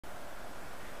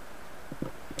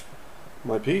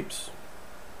My peeps,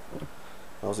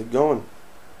 how's it going?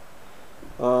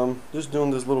 Just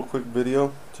doing this little quick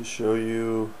video to show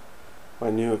you my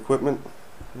new equipment,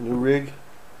 new rig,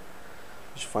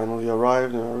 which finally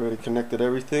arrived, and I already connected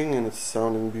everything and it's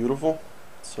sounding beautiful.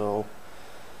 So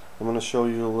I'm going to show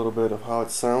you a little bit of how it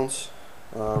sounds.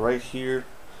 Right here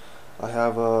I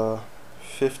have a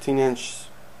 15-inch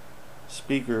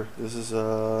speaker. This is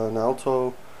an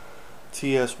Alto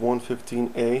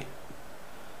TS115A,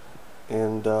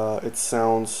 and it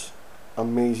sounds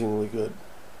amazingly good.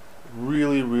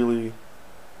 Really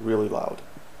loud.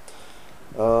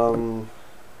 I'm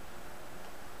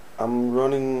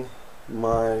running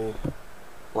my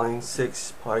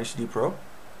Line6 HD Pro,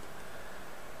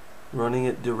 running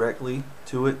it directly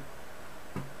to it,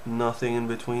 nothing in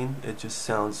between. It just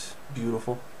sounds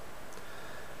beautiful.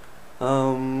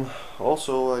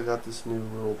 Also, I got this new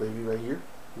little baby right here,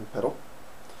 new pedal.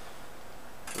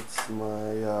 It's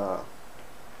my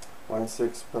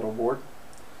Line6 pedal board,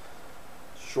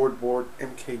 short board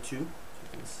MK2. You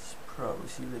can probably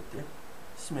see right there.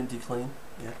 Sminty clean,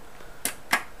 yeah.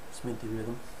 Sminty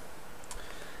rhythm.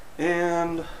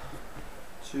 And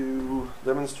to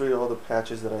demonstrate all the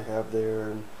patches that I have there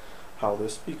and how the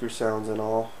speaker sounds and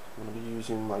all, I'm going to be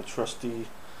using my trusty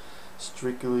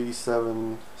Strictly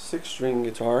 7 6-string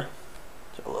guitar.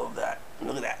 I love that.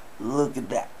 Look at that. Look at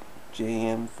that.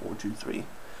 JM423. You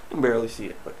can barely see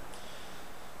it, but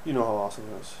you know how awesome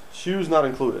it is. Shoes not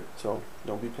included, so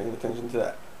don't be paying attention to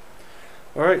that.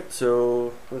 Alright,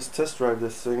 so let's test drive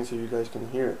this thing so you guys can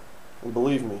hear it. And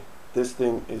believe me, this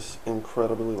thing is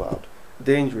incredibly loud.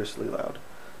 Dangerously loud.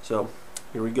 So,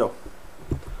 here we go.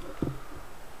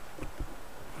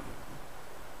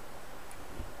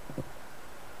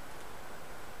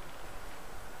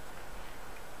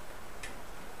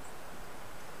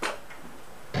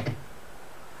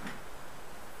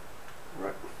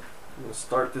 I'm going to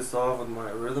start this off with my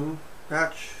rhythm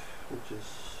patch, which is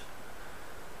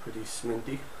pretty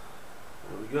sminty.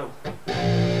 There we go.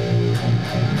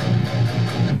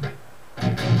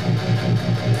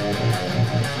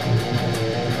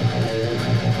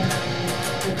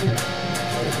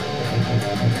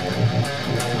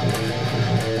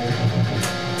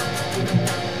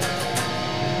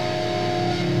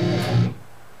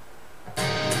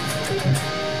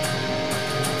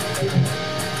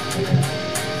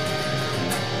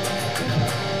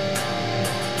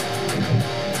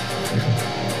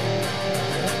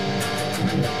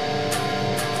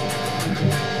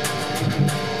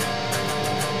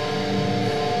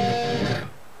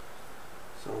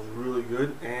 Sounds really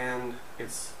good, and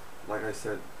it's, like I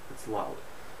said, it's loud.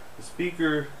 The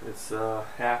speaker, it's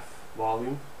half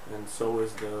volume, and so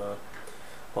is the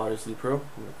HD Pro. I'm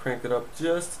going to crank it up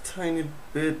just a tiny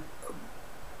bit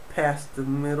past the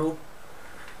middle.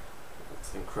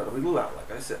 It's incredibly loud,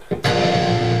 like I said.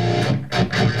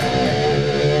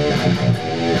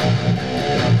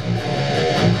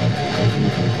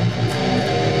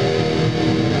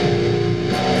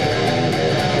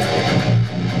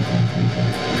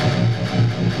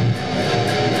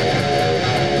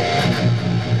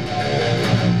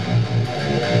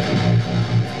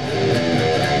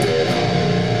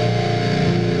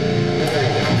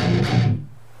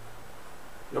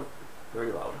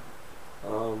 Very loud.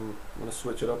 I'm going to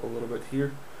switch it up a little bit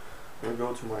here. I'm going to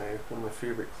go to one of my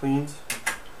favorite cleans.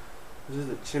 This is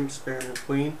the Chimp Spanner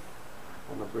clean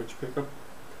on the bridge pickup.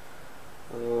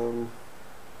 Nothing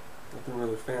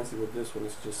really fancy with this one.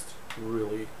 It's just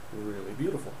really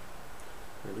beautiful.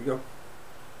 There we go.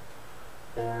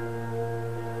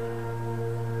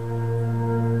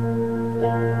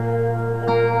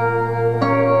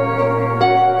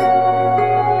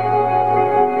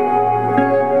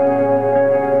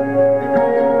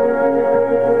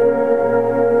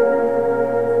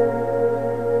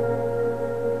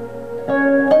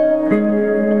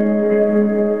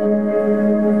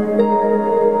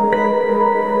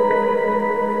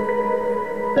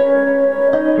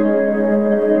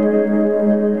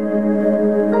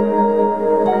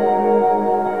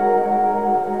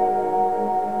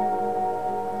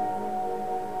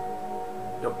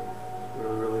 Yep,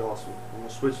 really awesome. I'm going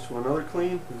to switch to another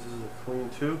clean. This is a clean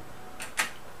 2.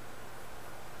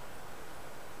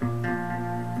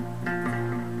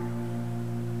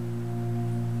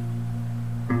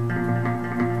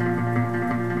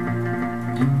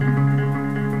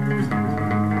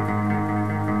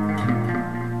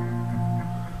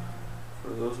 For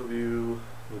those of you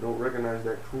who don't recognize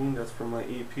that clean, that's from my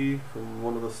EP, from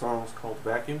one of the songs called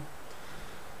Vacuum.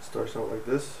 It starts out like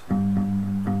this.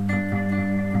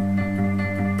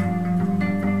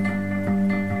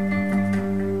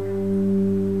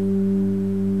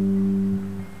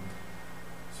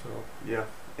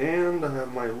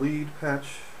 my lead patch,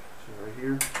 right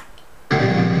here.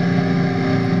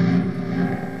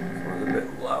 This one's a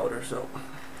bit louder, so.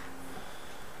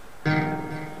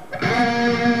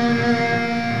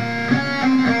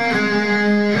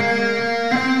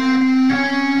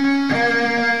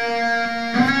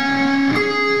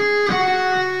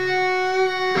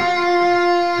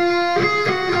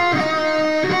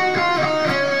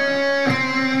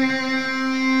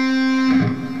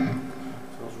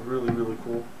 Sounds really, really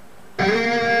cool.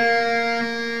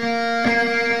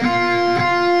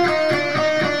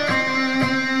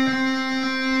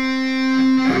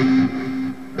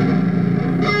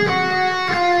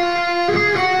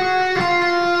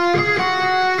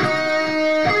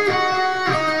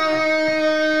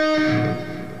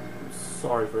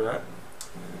 Sorry for that.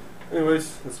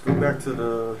 Anyways, let's go back to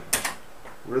the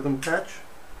rhythm patch.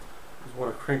 Just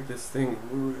want to crank this thing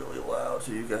really loud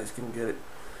so you guys can get it.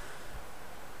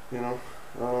 You know,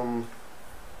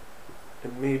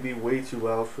 it may be way too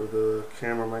loud for the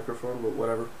camera microphone, but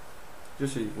whatever.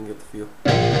 Just so you can get the feel.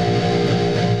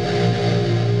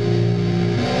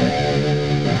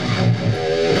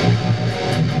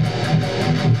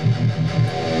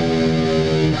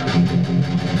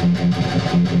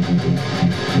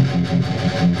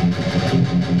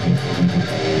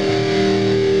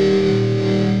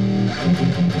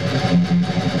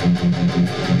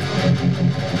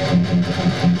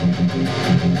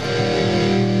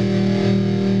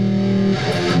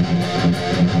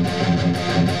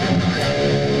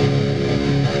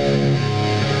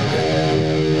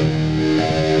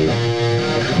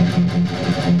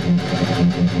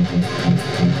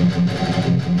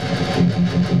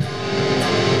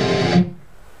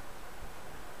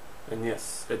 And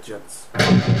yes, it jets.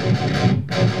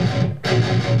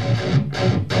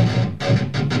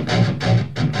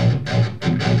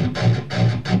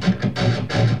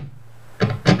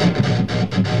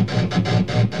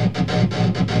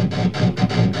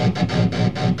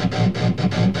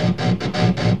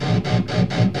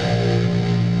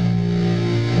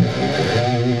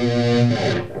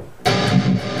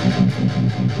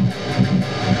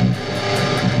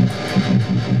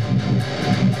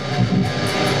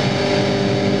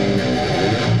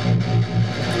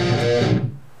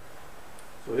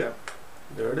 So yeah,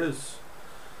 there it is.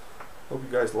 Hope you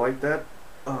guys like that.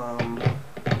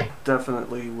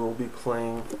 Definitely will be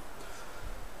playing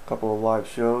a couple of live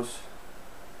shows.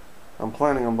 I'm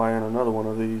planning on buying another one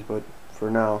of these, but for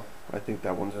now I think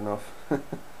that one's enough. So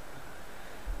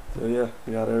yeah,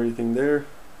 we got everything there.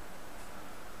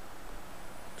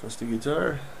 Trusty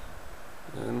guitar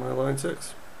and my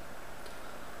Line6.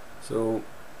 So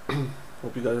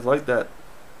hope you guys like that.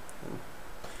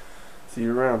 See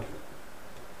you around.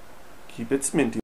 Keep it sminty.